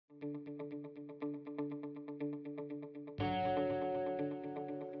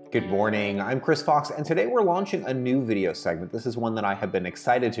Good morning, I'm Chris Fox, and today we're launching a new video segment. This is one that I have been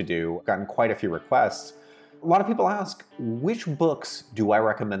excited to do. I've gotten quite a few requests. A lot of people ask, which books do I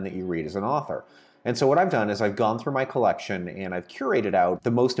recommend that you read as an author? And so what I've done is I've gone through my collection and I've curated out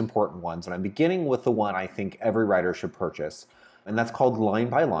the most important ones, and I'm beginning with the one I think every writer should purchase, and that's called Line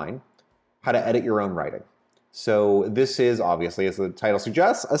by Line: How to Edit Your Own Writing. So this is obviously, as the title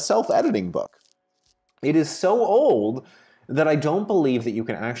suggests, a self-editing book. It is so old that I don't believe that you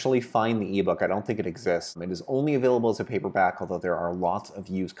can actually find the ebook. I don't think it exists. It is only available as a paperback, although there are lots of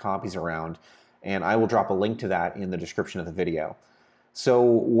used copies around, and I will drop a link to that in the description of the video. So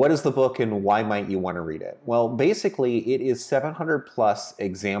what is the book and why might you want to read it? Well, basically it is 700 plus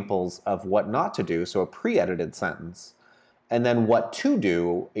examples of what not to do, so a pre-edited sentence, and then what to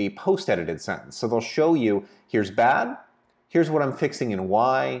do, a post-edited sentence. So they'll show you, here's bad, here's what I'm fixing and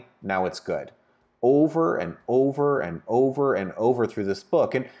why, now it's good. Over and over and over and over through this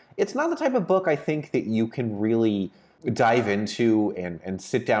book. And it's not the type of book I think that you can really dive into and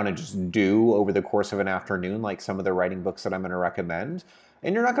sit down and just do over the course of an afternoon like some of the writing books that I'm going to recommend.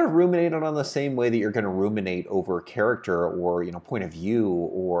 And you're not going to ruminate on the same way that you're going to ruminate over character or point of view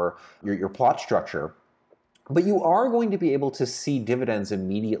or your plot structure. But you are going to be able to see dividends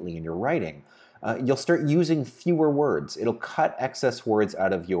immediately in your writing. You'll start using fewer words. It'll cut excess words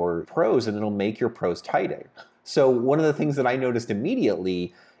out of your prose and it'll make your prose tighter. So one of the things that I noticed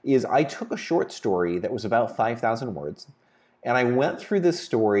immediately is I took a short story that was about 5,000 words and I went through this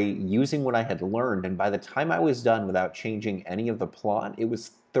story using what I had learned, and by the time I was done without changing any of the plot, it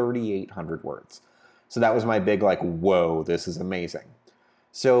was 3,800 words. So that was my big whoa, this is amazing.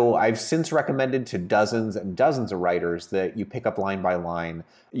 So I've since recommended to dozens and dozens of writers that you pick up Line by Line,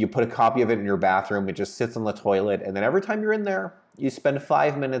 you put a copy of it in your bathroom, it just sits on the toilet, and then every time you're in there, you spend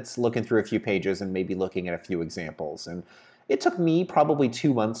 5 minutes looking through a few pages and maybe looking at a few examples. And it took me probably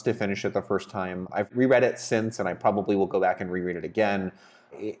 2 months to finish it the first time. I've reread it since, and I probably will go back and reread it again.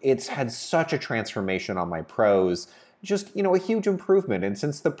 It's had such a transformation on my prose. Just, a huge improvement. And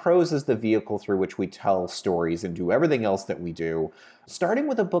since the prose is the vehicle through which we tell stories and do everything else that we do, starting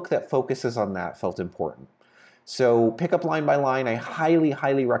with a book that focuses on that felt important. So pick up Line by Line. I highly,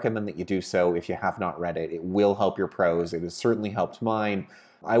 highly recommend that you do so if you have not read it. It will help your prose. It has certainly helped mine.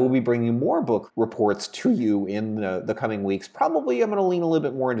 I will be bringing more book reports to you in the coming weeks. Probably I'm going to lean a little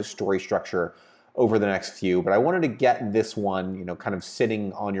bit more into story structure over the next few, but I wanted to get this one, kind of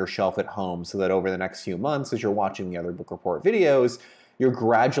sitting on your shelf at home so that over the next few months, as you're watching the other book report videos, you're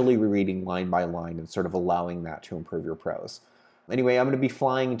gradually rereading line by line and sort of allowing that to improve your prose. Anyway, I'm going to be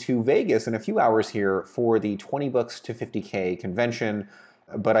flying to Vegas in a few hours here for the 20 books to 50K convention,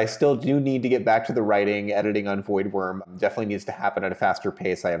 but I still do need to get back to the writing. Editing on Voidworm definitely needs to happen at a faster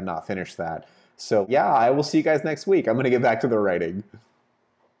pace. I have not finished that. So yeah, I will see you guys next week. I'm going to get back to the writing.